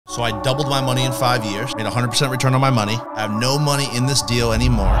So I doubled my money in 5 years, made 100% return on my money. I have no money in this deal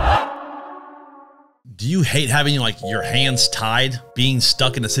anymore. Do you hate having like your hands tied, being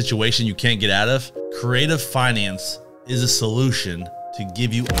stuck in a situation you can't get out of? Creative finance is a solution to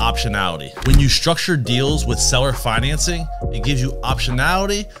give you optionality. When you structure deals with seller financing, it gives you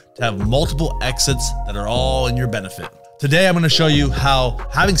optionality to have multiple exits that are all in your benefit. Today, I'm gonna show you how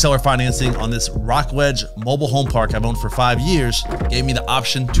having seller financing on this Rockwell Edge mobile home park I've owned for 5 years gave me the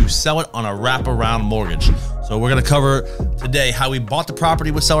option to sell it on a wraparound mortgage. So we're gonna cover today how we bought the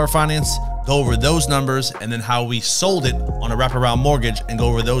property with seller finance, go over those numbers, and then how we sold it on a wraparound mortgage and go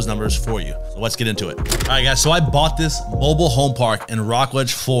over those numbers for you. So let's get into it. All right, guys, so I bought this mobile home park in Rockwell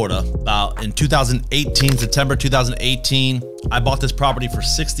Edge, Florida, about in 2018, September 2018. I bought this property for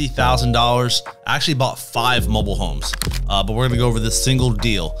 $60,000. I actually bought 5 mobile homes, but we're gonna go over this single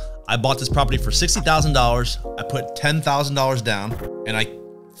deal. I bought this property for $60,000. I put $10,000 down, and I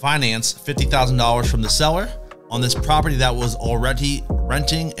financed $50,000 from the seller on this property that was already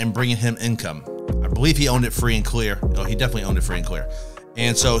renting and bringing him income. I believe he owned it free and clear. Oh, he definitely owned it free and clear.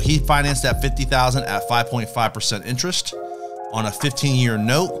 And so he financed that $50,000 at 5.5% interest on a 15-year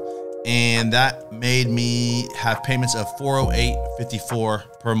note. And that made me have payments of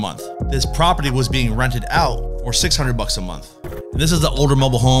 $408.54 per month. This property was being rented out for $600 a month. And this is the older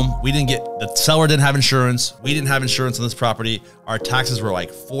mobile home. The seller didn't have insurance. We didn't have insurance on this property. Our taxes were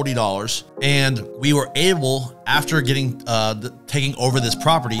like $40. And we were able, after taking over this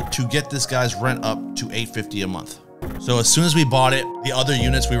property, to get this guy's rent up to $850 a month. So as soon as we bought it, the other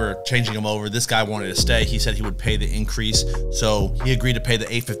units, we were changing them over. This guy wanted to stay. He said he would pay the increase. So he agreed to pay the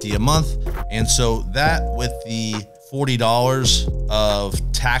 $850 a month. And so that, with the $40 of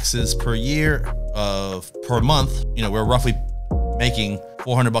taxes per year per month, we're roughly making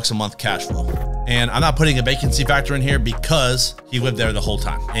 $400 a month cash flow. And I'm not putting a vacancy factor in here because he lived there the whole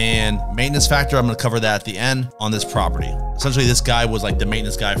time. And maintenance factor, I'm gonna cover that at the end on this property. Essentially, this guy was like the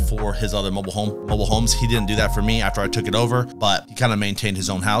maintenance guy for his other mobile homes. He didn't do that for me after I took it over, but he kind of maintained his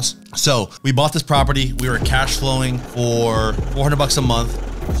own house. So we bought this property. We were cash flowing for $400 a month.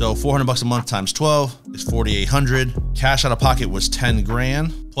 So $400 a month times 12 is $4,800. Cash out of pocket was 10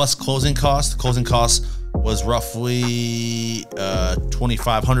 grand plus closing costs. Closing costs was roughly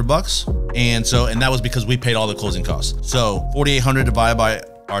 $2,500. And that was because we paid all the closing costs. So 4,800 divided by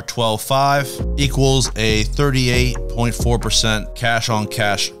our 12.5 equals a 38.4% cash on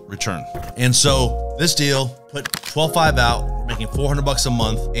cash return. And so this deal put 12.5 out, we're making $400 a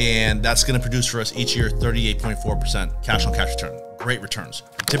month, and that's gonna produce for us each year 38.4% cash on cash return. Great returns.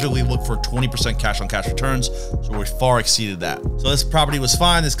 We typically look for 20% cash on cash returns, so we far exceeded that. So this property was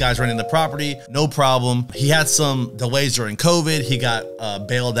fine. This guy's renting the property, no problem. He had some delays during COVID. He got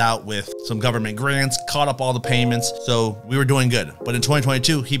bailed out with some government grants, caught up all the payments, so we were doing good. But in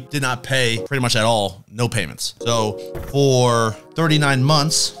 2022, he did not pay pretty much at all, no payments. So for 39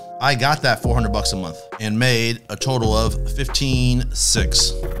 months, I got that $400 a month and made a total of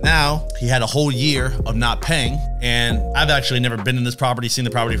 $15,600. Now he had a whole year of not paying, and I've actually never been in this property, seen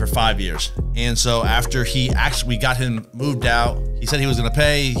the property for 5 years. And so after we got him moved out, he said he was gonna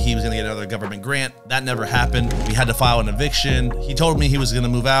pay, he was gonna get another government grant. That never happened. We had to file an eviction. He told me he was gonna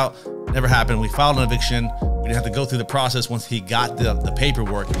move out, never happened. We filed an eviction. We didn't have to go through the process. Once he got the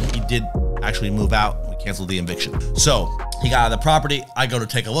paperwork, he did actually move out. We canceled the eviction. So he got out of the property. I go to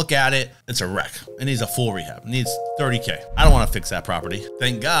take a look at it. It's a wreck. It needs a full rehab. It needs 30K. I don't want to fix that property.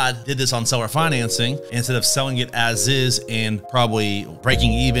 Thank God did this on seller financing instead of selling it as is and probably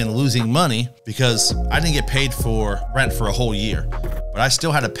breaking even, losing money, because I didn't get paid for rent for a whole year. But I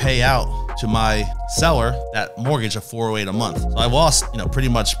still had to pay out to my seller that mortgage of $408 a month. So I lost, pretty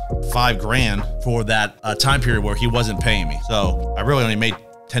much 5 grand for that time period where he wasn't paying me. So I really only made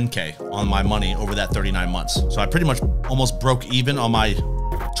 10K on my money over that 39 months. So I pretty much almost broke even on my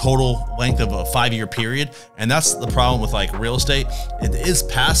total length of a 5-year period. And that's the problem with like real estate. It is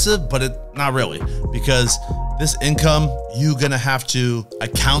passive, but not really, because this income, you're gonna have to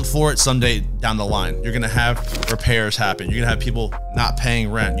account for it someday down the line. You're gonna have repairs happen. You're gonna have people not paying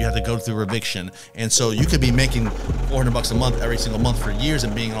rent. You have to go through eviction. And so you could be making $400 a month every single month for years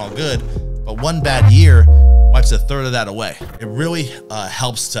and being all good, but one bad year wipes a third of that away. It really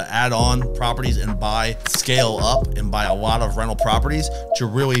helps to add on properties and scale up and buy a lot of rental properties to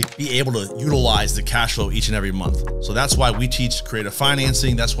really be able to utilize the cash flow each and every month. So that's why we teach creative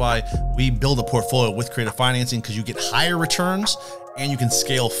financing. That's why we build a portfolio with creative financing, because you get higher returns and you can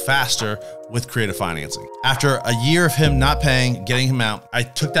scale faster with creative financing. After a year of him not paying, getting him out, I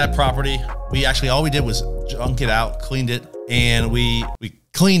took that property. All we did was junk it out, cleaned it, and we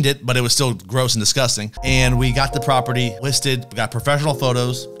cleaned it, but it was still gross and disgusting. And we got the property listed. We got professional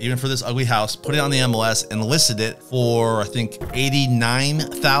photos, even for this ugly house, put it on the MLS and listed it for, I think,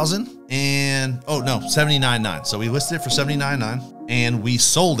 89,000 and, oh no, 79.9. So we listed it for 79.9 and we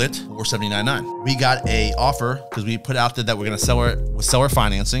sold it for 79.9. We got a offer because we put out there that we're going to sell it with seller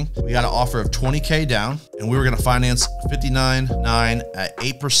financing. We got an offer of 20K down and we were going to finance 59.9 at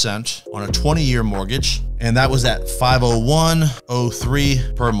 8% on a 20-year mortgage. And that was at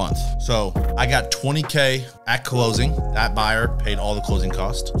 501.03 per month. So I got 20K at closing. That buyer paid all the closing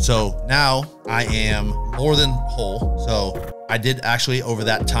costs. So now I am more than whole. So I did actually, over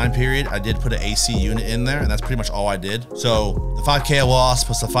that time period, I did put an AC unit in there, and that's pretty much all I did. So the 5K I lost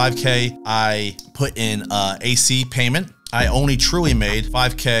plus the 5K I put in AC payment. I only truly made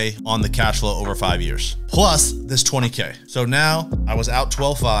 5K on the cash flow over 5 years, plus this 20K. So now I was out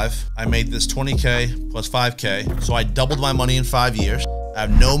 12.5. I made this 20K plus 5K. So I doubled my money in 5 years. I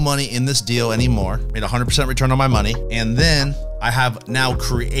have no money in this deal anymore. Made 100% return on my money. And then I have now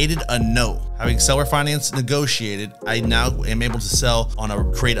created a note. Having seller finance negotiated, I now am able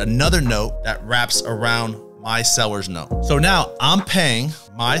to create another note that wraps around my seller's note. So now I'm paying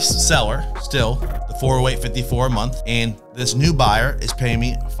my seller still the $408.54 a month, and this new buyer is paying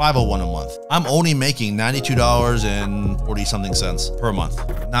me $501 a month. I'm only making $92.40 something per month.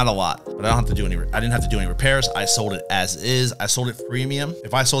 Not a lot, but I don't have to do any. I didn't have to do any repairs. I sold it as is. I sold it premium.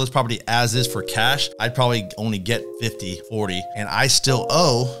 If I sold this property as is for cash, I'd probably only get 50, 40, and I still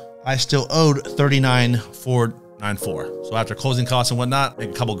owed $39,494. So after closing costs and whatnot, make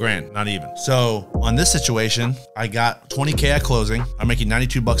a couple grand, not even. So on this situation, I got 20K at closing. I'm making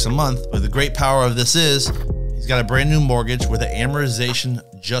 92 bucks a month. But the great power of this is he's got a brand new mortgage where the amortization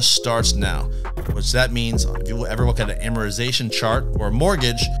just starts now, which that means if you ever look at an amortization chart or a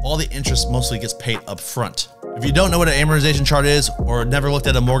mortgage, all the interest mostly gets paid up front. If you don't know what an amortization chart is or never looked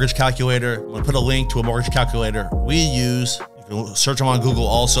at a mortgage calculator, I'm gonna put a link to a mortgage calculator we use. Search them on Google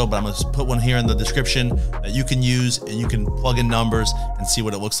also, but I'm going to put one here in the description that you can use, and you can plug in numbers and see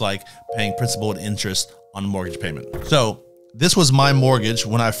what it looks like paying principal and interest on a mortgage payment. So this was my mortgage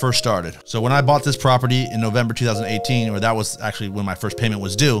when I first started. So when I bought this property in November 2018, or that was actually when my first payment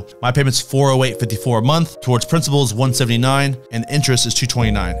was due, my payment's $408.54 a month, towards principal is $179, and interest is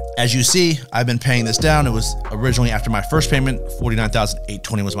 $229. As you see, I've been paying this down. It was originally after my first payment,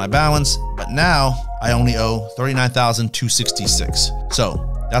 $49,820 was my balance, but now I only owe $39,266. So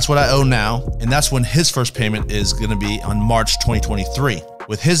that's what I owe now, and that's when his first payment is going to be on March 2023.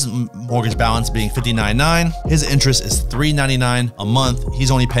 With his mortgage balance being $59.9, his interest is $399 a month.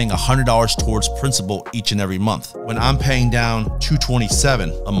 He's only paying $100 towards principal each and every month, when I'm paying down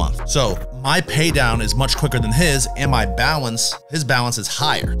 $227 a month. So my pay down is much quicker than his, and my balance, his balance is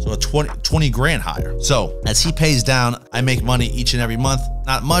higher. So a 20 grand higher. So as he pays down, I make money each and every month.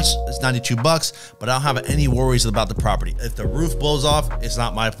 Not much, it's 92 bucks, but I don't have any worries about the property. If the roof blows off, it's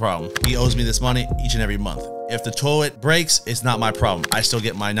not my problem. He owes me this money each and every month. If the toilet breaks, it's not my problem. I still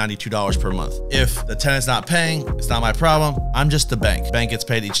get my $92 per month. If the tenant's not paying, it's not my problem. I'm just the bank. Bank gets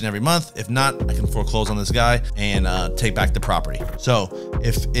paid each and every month. If not, I can foreclose on this guy and take back the property. So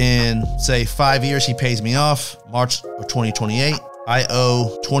if in, say, 5 years he pays me off, March of 2028, I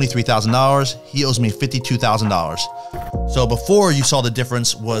owe $23,000. He owes me $52,000. So before, you saw the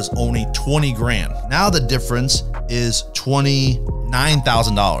difference was only 20 grand. Now the difference is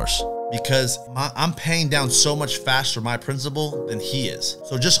 $29,000. Because I'm paying down so much faster my principal than he is.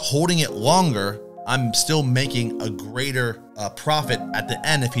 So just holding it longer, I'm still making a greater profit at the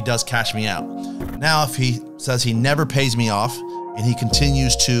end if he does cash me out. Now, if he says he never pays me off and he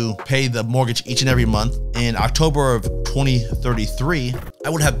continues to pay the mortgage each and every month, in October of 2033, I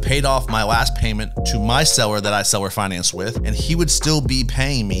would have paid off my last payment to my seller that I seller financed with, and he would still be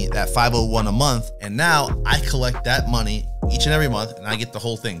paying me that $501 a month. And now I collect that money each and every month, and I get the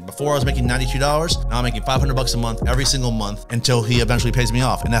whole thing. Before I was making $92, now I'm making $500 a month every single month until he eventually pays me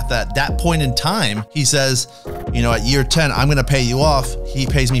off. And at that point in time, he says, you know, at year 10, I'm gonna pay you off. He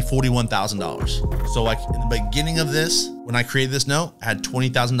pays me $41,000. So like in the beginning of this, when I created this note, I had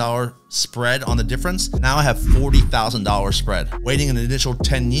 $20,000 spread on the difference. Now I have $40,000 spread. Waiting an additional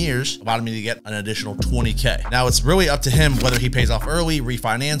 10 years allowed me to get an additional 20K. Now it's really up to him whether he pays off early,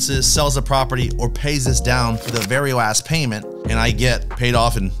 refinances, sells the property, or pays this down for the very last payment, and I get paid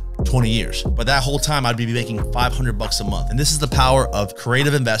off in 20 years. But that whole time I'd be making 500 bucks a month. And this is the power of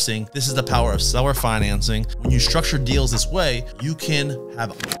creative investing. This is the power of seller financing. When you structure deals this way, you can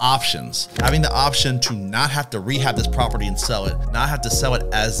have options. Having the option to not have to rehab this property and sell it, not have to sell it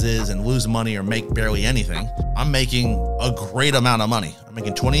as is and lose money or make barely anything. I'm making a great amount of money. I'm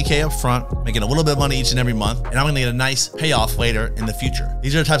making 20K up front, making a little bit of money each and every month, and I'm gonna get a nice payoff later in the future.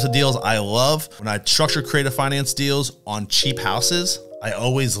 These are the types of deals I love. When I structure creative finance deals on cheap houses, I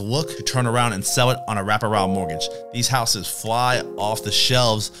always look to turn around and sell it on a wraparound mortgage. These houses fly off the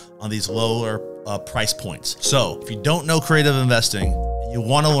shelves on these lower price points. So if you don't know creative investing, you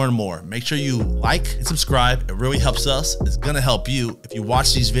want to learn more, make sure you like and subscribe. It really helps us. It's going to help you. If you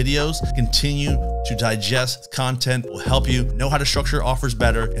watch these videos, continue to digest content. It will help you know how to structure offers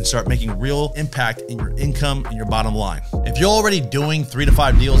better and start making real impact in your income and your bottom line. If you're already doing 3 to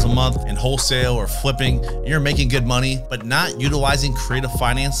 5 deals a month in wholesale or flipping, and you're making good money, but not utilizing creative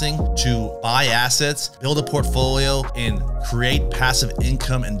financing to buy assets, build a portfolio, and create passive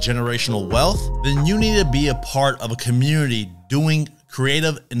income and generational wealth, then you need to be a part of a community doing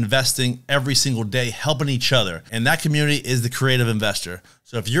creative investing every single day, helping each other. And that community is the Creative Investor.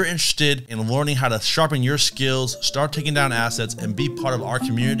 So if you're interested in learning how to sharpen your skills, start taking down assets, and be part of our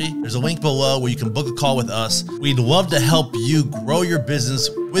community, there's a link below where you can book a call with us. We'd love to help you grow your business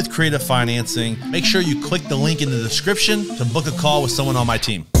with creative financing. Make sure you click the link in the description to book a call with someone on my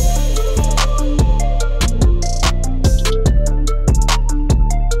team.